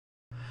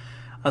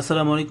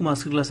আসসালামু আলাইকুম।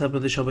 আজকের ক্লাসে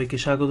আপনাদের সবাইকে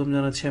স্বাগতম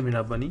জানাচ্ছি। আমি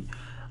রাব্বানি।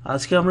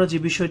 আজকে আমরা যে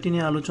বিষয়টি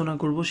নিয়ে আলোচনা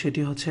করব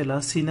সেটি হচ্ছে লা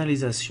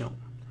সিগনালিজাশন।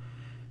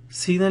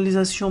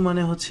 সিগনালিজাশন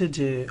মানে হচ্ছে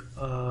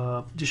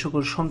যে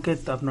সকল সংকেত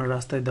আপনার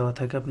রাস্তায় দেওয়া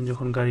থাকে, আপনি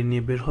যখন গাড়ি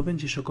নিয়ে বের হবেন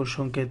যে সকল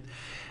সংকেত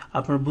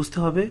আপনার বুঝতে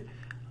হবে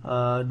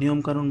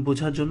নিয়মকানুন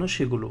বোঝার জন্য,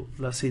 সেগুলো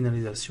লা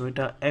সিগনালিজাশন।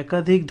 এটা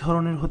একাধিক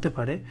ধরনের হতে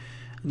পারে,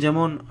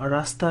 যেমন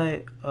রাস্তায়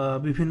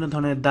বিভিন্ন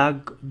ধরনের দাগ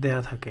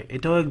দেয়া থাকে,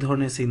 এটাও এক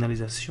ধরনের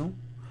সিগনালিজাশন।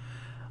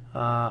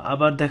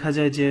 আবার দেখা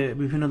যায় যে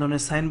বিভিন্ন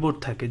ধরনের সাইনবোর্ড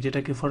থাকে,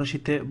 যেটাকে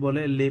ফরাসিতে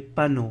বলে লে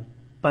পানো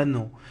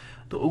পানো।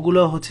 তো ওগুলো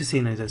হচ্ছে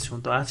সিগনালাইজেশন।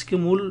 তো আজকে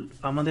মূল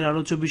আমাদের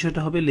আলোচ্য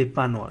বিষয়টা হবে লে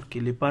পানো আর কি।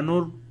 লে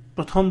পানোর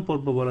প্রথম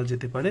পর্ব বলা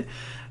যেতে পারে,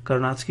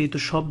 কারণ আজকেই তো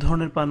সব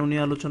ধরনের পানো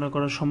নিয়ে আলোচনা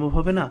করা সম্ভব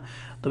হবে না।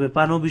 তবে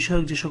পানো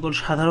বিষয়ক যে সকল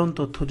সাধারণ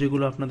তথ্য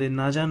যেগুলো আপনাদের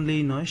না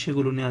জানলেই নয়,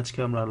 সেগুলো নিয়ে আজকে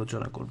আমরা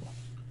আলোচনা করব।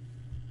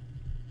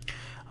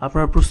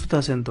 আপনারা প্রস্তুত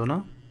আছেন তো, না?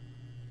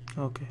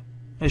 ওকে,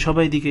 এই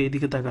সবাই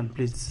এদিকে তাকান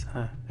প্লিজ।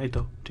 হ্যাঁ, এই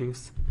তো ঠিক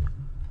আছে।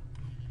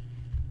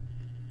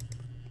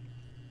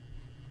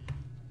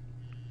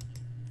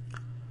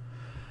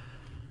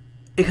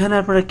 এখানে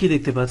আপনারা কি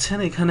দেখতে পাচ্ছেন?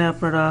 এখানে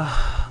আপনারা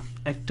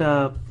একটা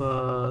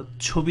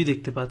ছবি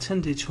দেখতে পাচ্ছেন,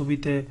 যে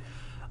ছবিতে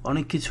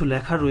অনেক কিছু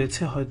লেখা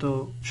রয়েছে। হয়তো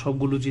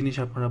সবগুলো জিনিস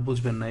আপনারা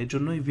বুঝবেন না, এই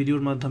জন্য এই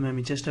ভিডিওর মাধ্যমে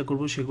আমি চেষ্টা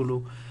করব সেগুলো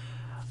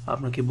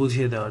আপনাকে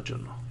বুঝিয়ে দেওয়ার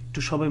জন্য। একটু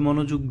সবাই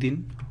মনোযোগ দিন।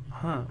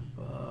 হ্যাঁ,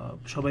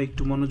 সবাই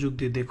একটু মনোযোগ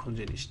দিয়ে দেখুন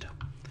জিনিসটা।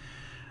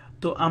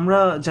 তো আমরা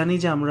জানি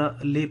যে আমরা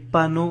লে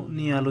পানো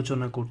নিয়ে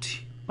আলোচনা করছি।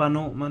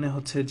 পানো মানে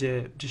হচ্ছে যে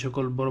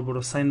সকল বড় বড়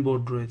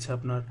সাইনবোর্ড রয়েছে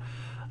আপনার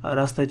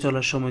রাস্তায়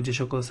চলার সময়, যে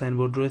সকল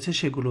সাইনবোর্ড রয়েছে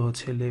সেগুলো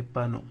হচ্ছে লে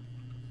পানো।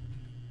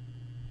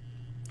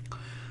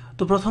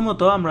 তো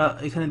প্রথমত আমরা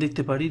এখানে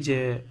দেখতে পারি যে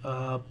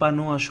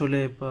পানো আসলে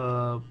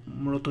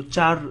মূলত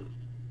চার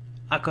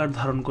আকার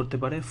ধারণ করতে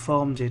পারে।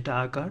 ফর্ম যেটা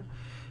আকার,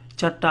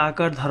 চারটা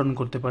আকার ধারণ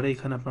করতে পারে।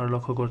 এখানে আপনারা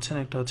লক্ষ্য করছেন,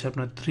 একটা হচ্ছে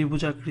আপনার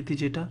ত্রিভুজাকৃতি,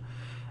 যেটা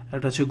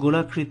একটা হচ্ছে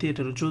গোলাকৃতি,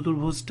 এটা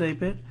চতুর্ভুজ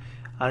টাইপের,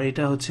 আর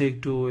এটা হচ্ছে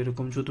একটু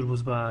এরকম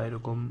চতুর্ভুজ বা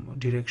এরকম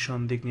ডিরেকশন,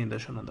 দিক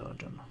নির্দেশনা দেওয়ার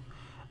জন্য।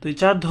 তো এই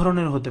চার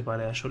ধরনের হতে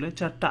পারে, আসলে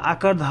চারটা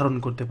আকার ধারণ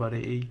করতে পারে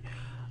এই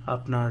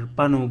আপনার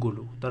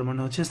পানোগুলো, তার মানে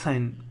হচ্ছে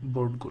সাইন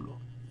বোর্ডগুলো।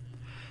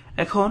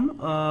 এখন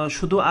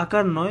শুধু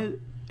আকার নয়,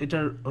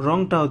 এটার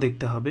রংটাও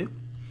দেখতে হবে।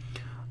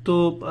 তো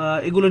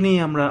এগুলো নিয়ে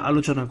আমরা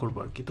আলোচনা করব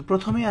আর কি। তো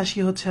প্রথমেই আসি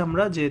হচ্ছে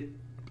আমরা যে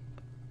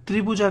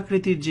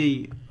ত্রিভুজাকৃতির যেই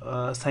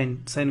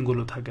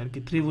সাইনগুলো থাকে আর কি,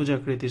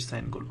 ত্রিভুজাকৃতির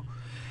সাইনগুলো,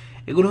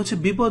 এগুলো হচ্ছে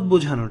বিপদ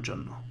বোঝানোর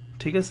জন্য।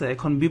 ঠিক আছে,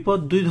 এখন বিপদ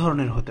দুই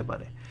ধরনের হতে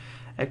পারে।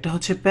 একটা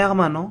হচ্ছে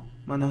পেরমানো,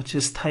 মানে হচ্ছে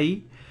স্থায়ী,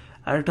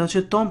 আর একটা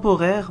হচ্ছে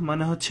টেম্পোরাire,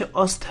 মানে হচ্ছে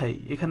অস্থায়ী।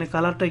 এখানে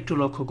কালারটা একটু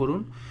লক্ষ্য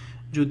করুন।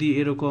 যদি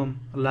এরকম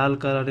লাল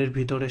কালারের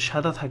ভিতরে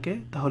সাদা থাকে,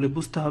 তাহলে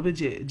বুঝতে হবে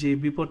যে যে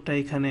বিপদটা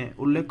এখানে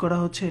উল্লেখ করা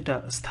হচ্ছে এটা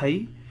স্থায়ী।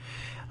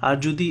 আর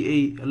যদি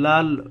এই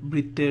লাল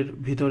বৃত্তের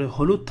ভিতরে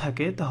হলুদ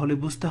থাকে, তাহলে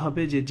বুঝতে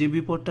হবে যে যে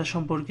বিপদটা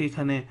সম্পর্কে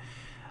এখানে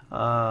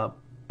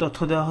তথ্য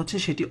দেওয়া হচ্ছে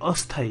সেটি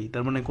অস্থায়ী,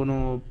 তার মানে কোনো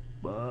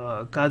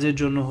কাজের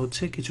জন্য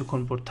হচ্ছে,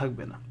 কিছুক্ষণ পর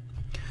থাকবে না।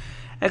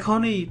 এখন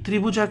এই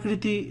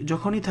ত্রিভুজাকৃতি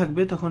যখনই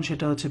থাকবে তখন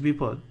সেটা হচ্ছে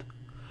বিপদ।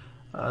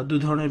 দুই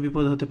ধরনের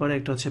বিপদ হতে পারে,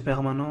 একটা হচ্ছে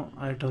পেরমানো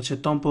আর একটা হচ্ছে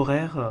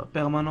টেম্পোরাire।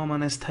 পেরমানো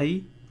মানে স্থায়ী,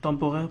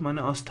 টেম্পোরাire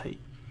মানে অস্থায়ী।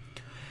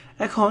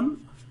 এখন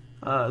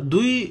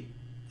দুই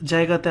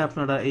জায়গাতে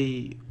আপনারা এই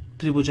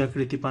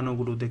ত্রিভুজাকৃতি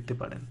পানোগুলো দেখতে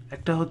পারেন।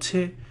 একটা হচ্ছে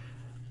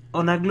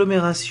অন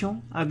অ্যাগ্লোমেরাসিয়ন,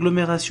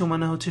 অ্যাগ্লোমেরাসিয়ন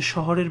মানে হচ্ছে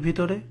শহরের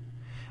ভিতরে,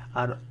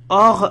 আর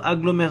অর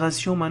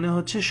অ্যাগ্লোমেরাসিয়ন মানে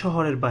হচ্ছে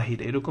শহরের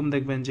বাহিরে। এরকম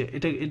দেখবেন যে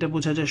এটা এটা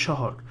বোঝা যায়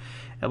শহর,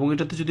 এবং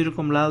এটাতে যদি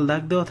এরকম লাল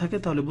দাগ দেওয়া থাকে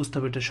তাহলে বুঝতে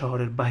হবে এটা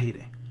শহরের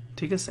বাহিরে।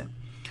 ঠিক আছে।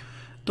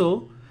 তো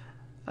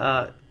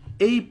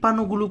এই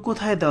পানোগুলো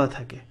কোথায় দেওয়া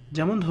থাকে?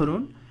 যেমন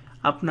ধরুন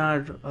আপনার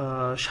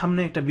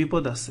সামনে একটা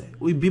বিপদ আছে,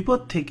 ওই বিপদ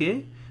থেকে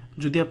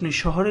যদি আপনি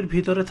শহরের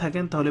ভিতরে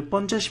থাকেন তাহলে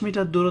 50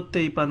 মিটার দূরত্বে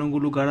এই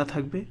পানোগুলো গাড়া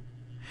থাকবে।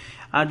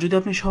 আর যদি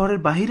আপনি শহরের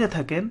বাহিরে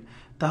থাকেন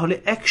তাহলে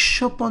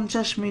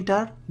 150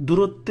 মিটার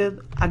দূরত্বের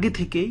আগে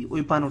থেকেই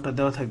ওই পানোটা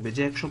দেওয়া থাকবে,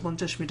 যে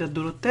 150 মিটার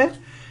দূরত্বে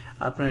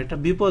আপনার একটা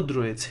বিপদ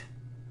রয়েছে।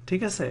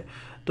 ঠিক আছে।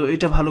 তো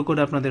এটা ভালো করে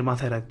আপনাদের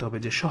মাথায় রাখতে হবে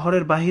যে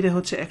শহরের বাহিরে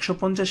হচ্ছে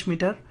 150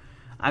 মিটার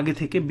আগে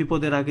থেকে,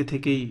 বিপদের আগে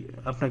থেকেই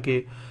আপনাকে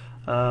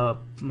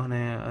মানে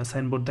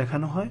সাইনবোর্ড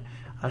দেখানো হয়।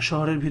 আর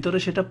শহরের ভিতরে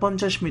সেটা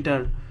 50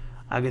 মিটার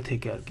আগে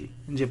থেকে আর কি,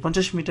 যে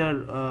 50 মিটার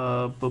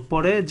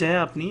পরে যায়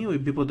আপনি ওই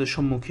বিপদের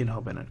সম্মুখীন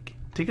হবেন আর কি।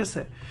 ঠিক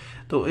আছে।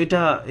 তো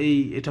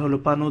এটা হলো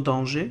পানো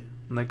danger,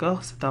 d'accord,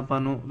 c'est un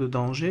panneau de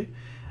danger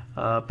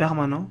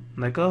permanent,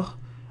 d'accord।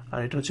 আর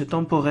এটা হচ্ছে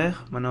টেম্পোরাire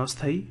মানে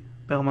অস্থায়ী,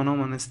 permanent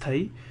মানে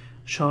স্থায়ী।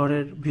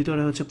 শহরের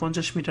ভিতরে হচ্ছে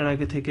 50 মিটার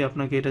আগে থেকে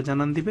আপনাকে এটা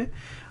জানান দিবে,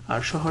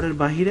 আর শহরের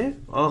বাহিরে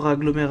hors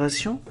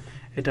agglomération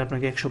এটা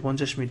আপনাকে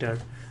 150 মিটার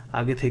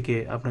আগে থেকে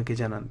আপনাকে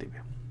জানান দিবে।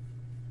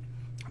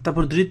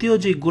 তারপর দ্বিতীয়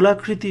যে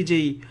গোলাকৃতি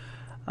যেই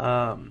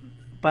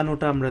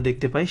পানোটা আমরা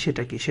দেখতে পাই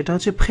সেটা কি? সেটা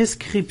হচ্ছে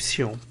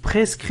প্রেসক্রিপশন।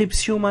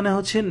 প্রেসক্রিপশন মানে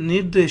হচ্ছে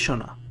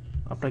নির্দেশনা,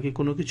 আপনাকে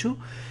কোনো কিছু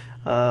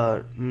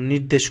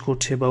নির্দেশ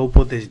করছে বা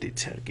উপদেশ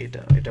দিচ্ছে আর কি,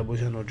 এটা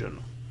বোঝানোর জন্য।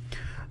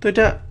 তো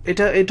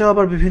এটা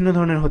আবার বিভিন্ন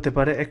ধরনের হতে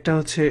পারে। একটা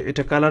হচ্ছে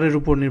এটা কালারের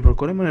উপর নির্ভর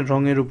করে, মানে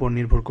রঙের উপর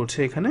নির্ভর করছে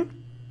এখানে।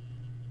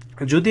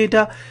 যদি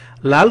এটা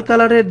লাল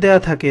কালারের দেয়া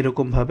থাকে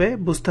এরকম ভাবে,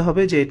 বুঝতে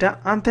হবে যে এটা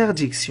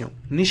ইন্টারডিকশন,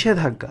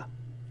 নিষেধাজ্ঞা।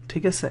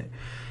 ঠিক আছে,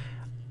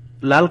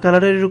 লাল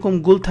কালারের এরকম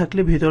গোল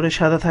থাকলে, ভিতরে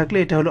সাদা থাকলে,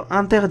 এটা হলো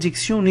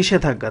ইন্টারডিকশন,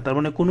 নিষেধাজ্ঞা। তার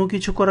মানে কোনো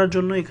কিছু করার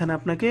জন্য এখানে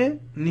আপনাকে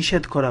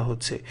নিষেধ করা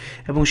হচ্ছে,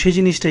 এবং সেই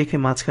জিনিসটা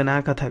এখানে মাঝখানে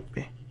আঁকা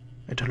থাকবে।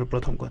 এটা হলো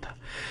প্রথম কথা।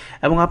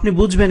 এবং আপনি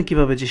বুঝবেন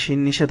কিভাবে যে সেই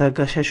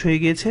নিষেধাজ্ঞা শেষ হয়ে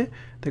গিয়েছে?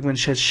 দেখবেন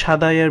শেষ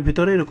সাদা এর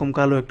ভিতরে এরকম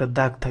কালো একটা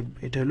দাগ থাকবে,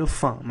 এটা হলো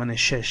ফাঁ, মানে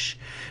শেষ।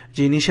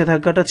 যে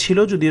নিষেধাজ্ঞাটা ছিল,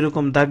 যদি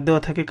এরকম দাগ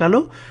দেওয়া থাকে কালো,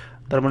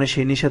 তার মানে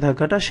সেই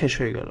নিষেধাজ্ঞাটা শেষ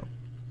হয়ে গেল।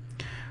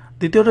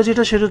 দ্বিতীয়টা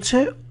যেটা, সেটা হচ্ছে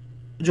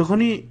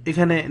যখনই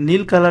এখানে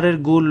নীল কালারের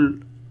গোল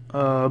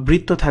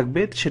বৃত্ত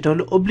থাকবে, সেটা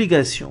হলো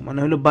অব্লিগেশন, মানে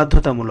হলো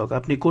বাধ্যতামূলক,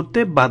 আপনি করতে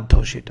বাধ্য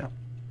সেটা।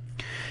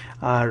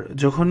 আর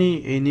যখনই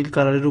এই নীল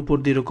কালারের উপর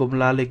দিয়ে এরকম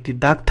লাল একটি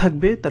দাগ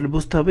থাকবে, তাহলে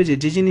বুঝতে হবে যে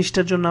যে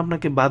জিনিসটার জন্য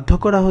আপনাকে বাধ্য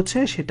করা হচ্ছে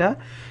সেটা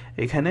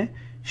এখানে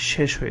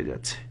শেষ হয়ে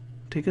যাচ্ছে।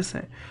 ঠিক আছে,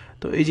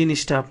 তো এই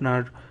জিনিসটা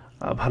আপনার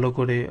ভালো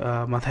করে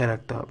মাথায়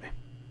রাখতে হবে।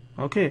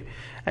 ওকে,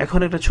 এখন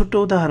একটা ছোট্ট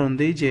উদাহরণ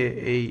দিই, যে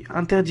এই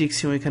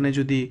ইন্টারডিকশন এখানে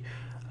যদি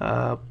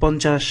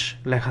 50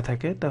 লেখা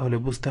থাকে, তাহলে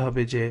বুঝতে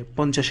হবে যে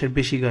 50-এর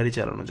বেশি গাড়ি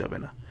চালানো যাবে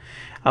না।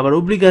 আবার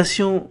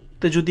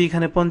অব্লিগেশনতে যদি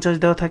এখানে 50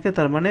 দেওয়া থাকে,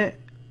 তার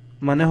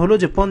মানে হলো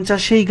যে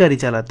 50-এই গাড়ি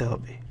চালাতে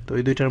হবে। তো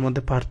এই দুইটার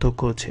মধ্যে পার্থক্য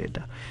হচ্ছে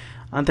এটা।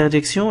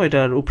 ইন্টারডিকশন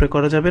এটার উপরে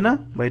করা যাবে না,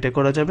 বা এটা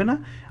করা যাবে না,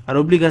 আর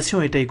অব্লিগেশন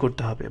এটাই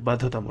করতে হবে,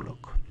 বাধ্যতামূলক।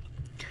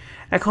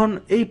 এখন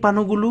এই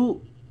পানোগুলো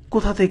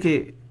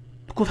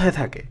কোথায়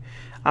থাকে?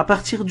 à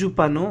partir du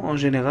panneau en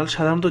général,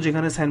 সাধারণত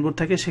যেখানে সাইনবোর্ড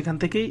থাকে সেখান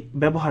থেকেই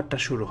ব্যবহারটা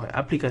শুরু হয়,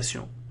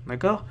 অ্যাপ্লিকেশন।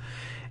 d'accord?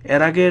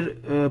 এর আগের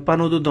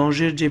পানো দো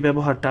দঞ্জের যে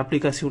ব্যবহারটা,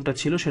 অ্যাপ্লিকেশনটা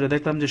ছিল, সেটা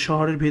দেখলাম যে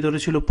শহরের ভিতরে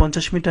ছিল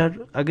 50 মিটার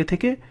আগে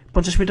থেকে,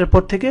 50 মিটার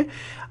পর থেকে,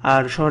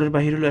 আর শহরের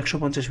বাহিরে হলো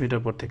 150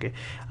 মিটার পর থেকে।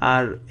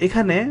 আর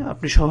এখানে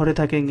আপনি শহরে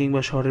থাকেন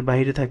কিংবা শহরের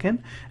বাইরে থাকেন,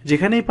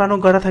 যেখানেই পানো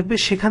গাড়া থাকবে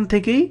সেখান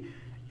থেকেই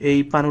এই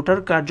পানোটার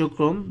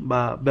কার্যক্রম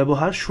বা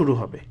ব্যবহার শুরু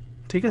হবে।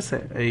 ঠিক আছে,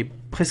 এই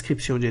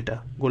প্রেসক্রিপশন যেটা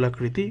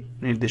গোলাকৃতি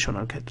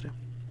নির্দেশনার ক্ষেত্রে।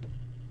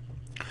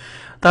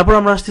 তারপর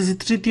আমরা আসতেছি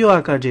তৃতীয়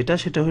আকার যেটা,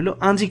 সেটা হলো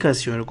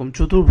ইন্ডিকেশন, এরকম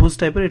চতুর্ভুজ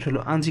টাইপের, এটা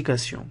হলো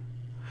ইন্ডিকেশন।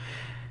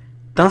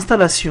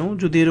 ইনস্টলেশন,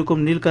 যদি এরকম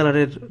নীল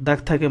কালারের দাগ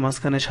থাকে,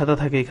 মাঝখানে সাদা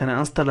থাকে, এখানে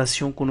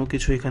ইনস্টলেশন, কোনো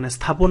কিছু এখানে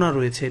স্থাপনা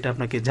রয়েছে, এটা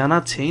আপনাকে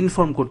জানাচ্ছে,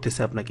 ইনফর্ম করতেছে,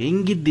 আপনাকে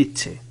ইঙ্গিত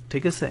দিচ্ছে।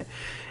 ঠিক আছে,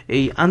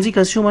 এই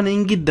ইন্ডিকেশন মানে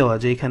ইঙ্গিত দেওয়া,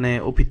 যে এখানে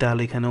অপিতাল,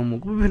 এখানে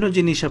অমুক, বিভিন্ন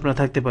জিনিস আপনার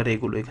থাকতে পারে,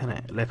 এগুলো এখানে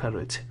লেখা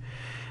রয়েছে।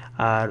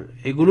 আর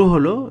এগুলো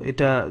হলো,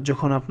 এটা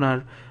যখন আপনার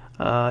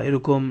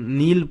এরকম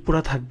নীল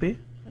পুরা থাকবে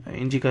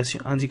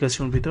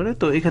ইন্ডিকেশন ভিতরে,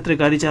 তো এক্ষেত্রে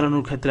গাড়ি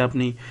চালানোর ক্ষেত্রে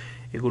আপনি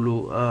এগুলো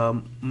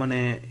মানে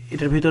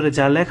এটার ভিতরে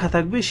যা লেখা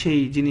থাকবে সেই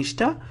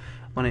জিনিসটা,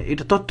 মানে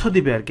এটা তথ্য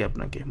দিবে আর কি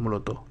আপনাকে,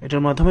 মূলত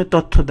এটার মাধ্যমে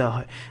তথ্য দেওয়া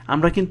হয়।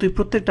 আমরা কিন্তু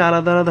প্রত্যেকটা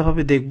আলাদা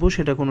আলাদাভাবে দেখবো,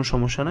 সেটা কোনো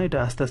সমস্যা না, এটা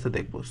আস্তে আস্তে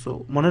দেখবো। সো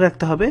মনে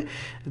রাখতে হবে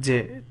যে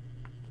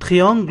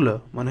ট্রিঅ্যাঙ্গল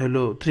মানে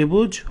হলো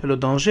ত্রিভুজ, হলো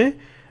দঞ্জে,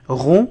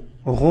 রোঁ,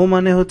 রোঁ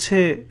মানে হচ্ছে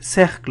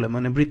সার্কেল,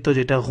 মানে বৃত্ত,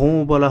 যেটা রোঁ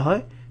বলা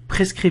হয়,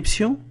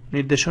 প্রেসক্রিপশন,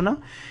 নির্দেশনা।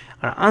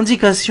 আর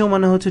ইন্ডিকেশন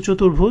মানে হচ্ছে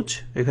চতুর্ভুজ।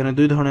 এখানে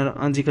দুই ধরনের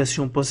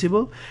ইন্ডিকেশন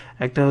পসিবল,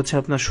 একটা হচ্ছে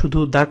আপনার শুধু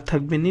দাগ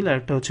থাকবে নীল, আর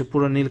একটা হচ্ছে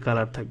পুরো নীল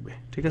কালার থাকবে।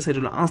 ঠিক আছে, এটা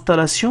হলো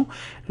ইনস্টলেশন,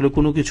 হলো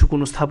কোনো কিছু,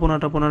 কোনো স্থাপনা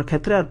টাপনার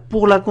ক্ষেত্রে। আর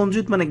pour la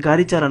conduite মানে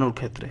গাড়ি চালানোর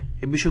ক্ষেত্রে।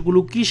 এই বিষয়গুলো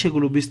কি,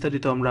 সেগুলো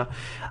বিস্তারিত আমরা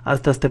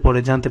আস্তে আস্তে পরে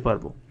জানতে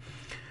পারবো।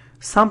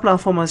 Simple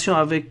information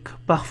avec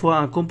parfois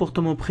un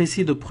comportement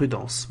précis de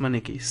prudence, মানে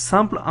কি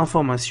simple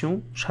information,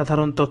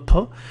 সাধারণ তথ্য,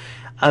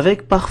 avec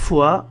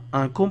parfois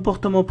un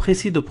comportement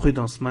précis de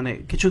prudence, মানে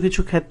কিছু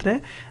কিছু ক্ষেত্রে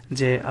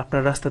যে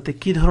আপনার রাস্তাতে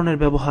কি ধরনের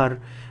ব্যবহার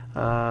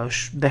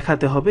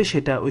দেখাতে হবে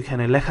সেটা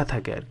ওইখানে লেখা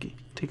থাকে আর কি।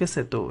 ঠিক আছে,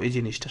 তো এই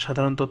জিনিসটা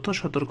সাধারণ তথ্য,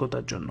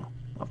 সতর্কতার জন্য,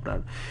 আপনার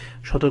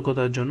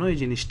সতর্কতার জন্য এই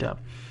জিনিসটা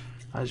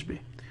আসবে।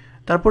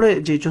 তারপরে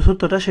যে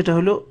চতুর্থটা, সেটা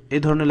হলো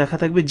এই ধরনের লেখা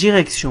থাকবে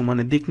ডিরেকশন,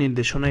 মানে দিক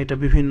নির্দেশনা। এটা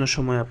বিভিন্ন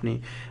সময় আপনি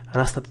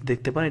রাস্তাতে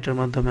দেখতে পান। এটার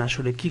মাধ্যমে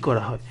আসলে কি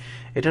করা হয়,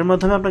 এটার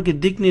মাধ্যমে আপনাকে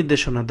দিক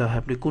নির্দেশনা দেওয়া হয়,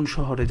 আপনি কোন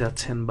শহরে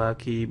যাচ্ছেন বা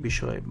কি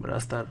বিষয়,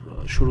 রাস্তার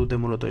শুরুতে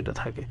মূলত এটা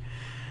থাকে।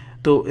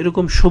 তো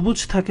এরকম সবুজ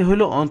থাকে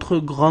হলো entre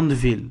grande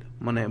ville,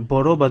 মানে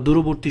বড় বা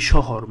দূরবর্তী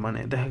শহর, মানে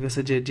দেখা গেছে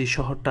যে যে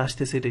শহরটা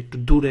আসতেছে এটা একটু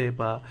দূরে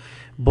বা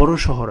বড়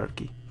শহর আর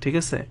কি। ঠিক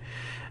আছে,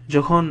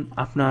 যখন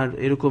আপনার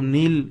এরকম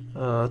নীল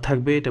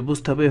থাকবে, এটা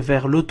বুঝতে হবে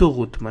vers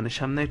l'autoroute, মানে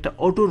সামনে একটা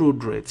অটো রুট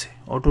রয়েছে।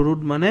 অটো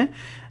রুট মানে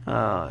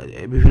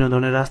বিভিন্ন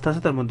ধরনের রাস্তা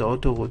আছে, তার মধ্যে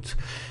অটোরুট।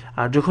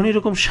 আর যখন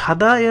এরকম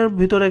সাদা এর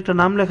ভিতরে একটা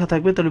নাম লেখা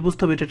থাকবে, তাহলে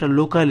বুঝতে হবে এটা একটা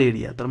লোকাল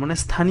এরিয়া, তার মানে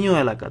স্থানীয়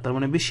এলাকা, তার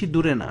মানে বেশি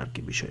দূরে না আর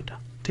কি বিষয়টা।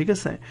 ঠিক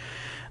আছে,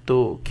 তো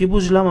কি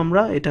বুঝলাম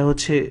আমরা? এটা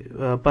হচ্ছে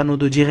panneau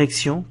de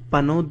direction,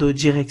 panneau de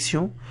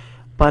direction,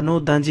 panneau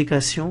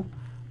d'indication,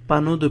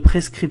 panneau de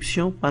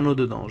prescription, panneau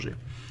de danger.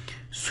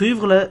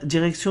 Suivre la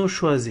direction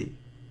choisie,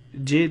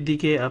 যে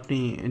দিকে আপনি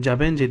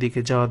যাবেন, যেদিকে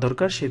যাওয়া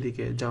দরকার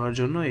সেদিকে যাওয়ার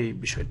জন্য এই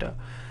বিষয়টা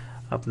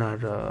আপনার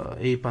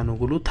এই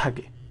পানোগুলো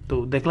থাকে। তো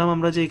দেখলাম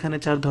আমরা যে এখানে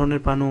 4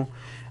 ধরনের পানো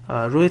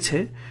রয়েছে।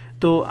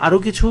 তো আরো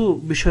কিছু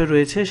বিষয়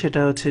রয়েছে,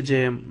 সেটা হচ্ছে যে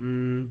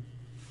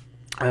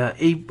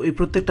এই এই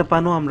প্রত্যেকটা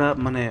পানো আমরা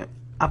মানে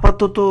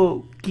আপাতত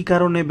কি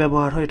কারণে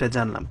ব্যবহার হয় এটা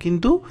জানলাম,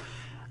 কিন্তু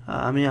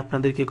আমি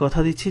আপনাদেরকে কথা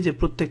দিচ্ছি যে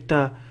প্রত্যেকটা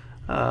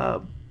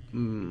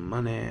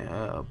মানে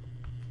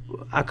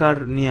আকার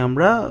নিয়ে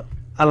আমরা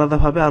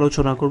আলাদাভাবে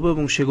আলোচনা করব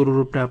এবং সেগুলোর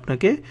উপরে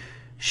আপনাকে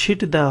শিট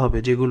দেওয়া হবে,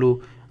 যেগুলো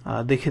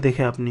দেখে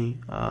দেখে আপনি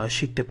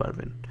শিখতে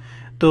পারবেন।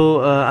 তো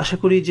আশা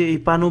করি যে এই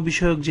পানো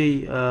বিষয়ক যেই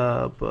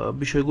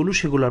বিষয়গুলো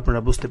সেগুলো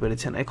আপনারা বুঝতে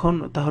পেরেছেন। এখন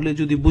তাহলে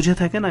যদি বুঝে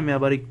থাকেন আমি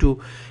আবার একটু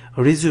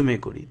রিজিউমে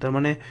করি। তার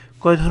মানে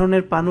কয়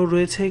ধরনের পানো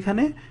রয়েছে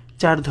এখানে?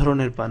 4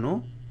 ধরনের পানো,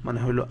 মানে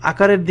হলো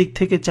আকারের দিক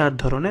থেকে 4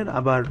 ধরনের,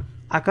 আবার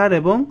আকার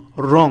এবং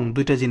রং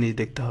দুইটা জিনিস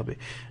দেখতে হবে।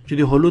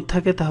 যদি হলুদ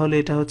থাকে তাহলে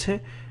এটা হচ্ছে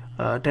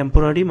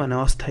টেম্পোরারি, মানে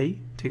অস্থায়ী,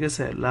 ঠিক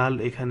আছে। লাল,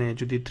 এখানে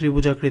যদি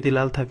ত্রিভুজাকৃতি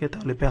লাল থাকে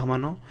তাহলে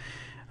পেহমানো।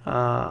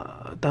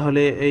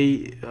 তাহলে এই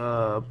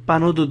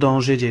পানো দু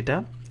দঞ্জে, যেটা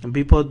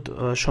বিপদ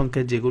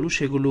সংকেত, যেগুলো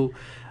সেগুলো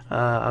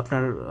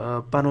আপনার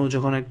পানো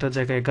যখন একটা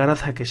জায়গায় গাড়া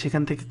থাকে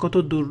সেখান থেকে কত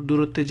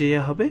দূরত্বে যেয়ে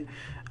হবে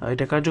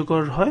এটা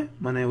কার্যকর হয়,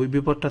 মানে ওই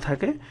বিপদটা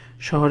থাকে।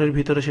 শহরের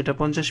ভিতরে সেটা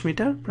 50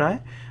 মিটার প্রায়,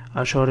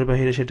 আর শহরের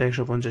বাইরে সেটা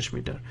 150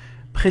 মিটার।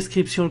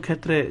 প্রেসক্রিপশন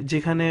ক্ষেত্রে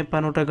যেখানে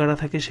পানোটা গাড়া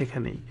থাকে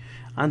সেখানেই।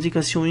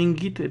 ইন্ডিকেশন,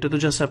 ইঙ্গিত, এটা তো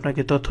জাস্ট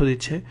আপনাকে তথ্য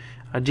দিচ্ছে।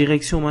 আর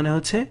ডিরেকশন মানে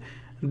হচ্ছে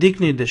দিক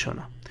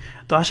নির্দেশনা।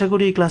 তো আশা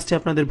করি এই ক্লাসটি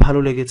আপনাদের ভালো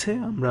লেগেছে।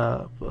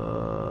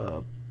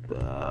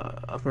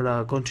 আপনারা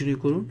কন্টিনিউ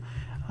করুন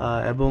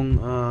এবং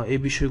এই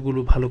বিষয়গুলো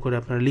ভালো করে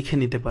আপনারা লিখে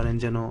নিতে পারেন,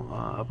 যেন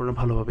আপনারা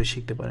ভালোভাবে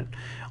শিখতে পারেন।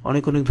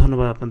 অনেক অনেক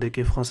ধন্যবাদ আপনাদেরকে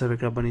ফ্রান্স avec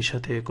রাব্বানির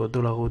সাথে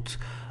দোলাহুদ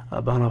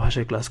বাংলা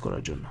ভাষায় ক্লাস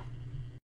করার জন্য।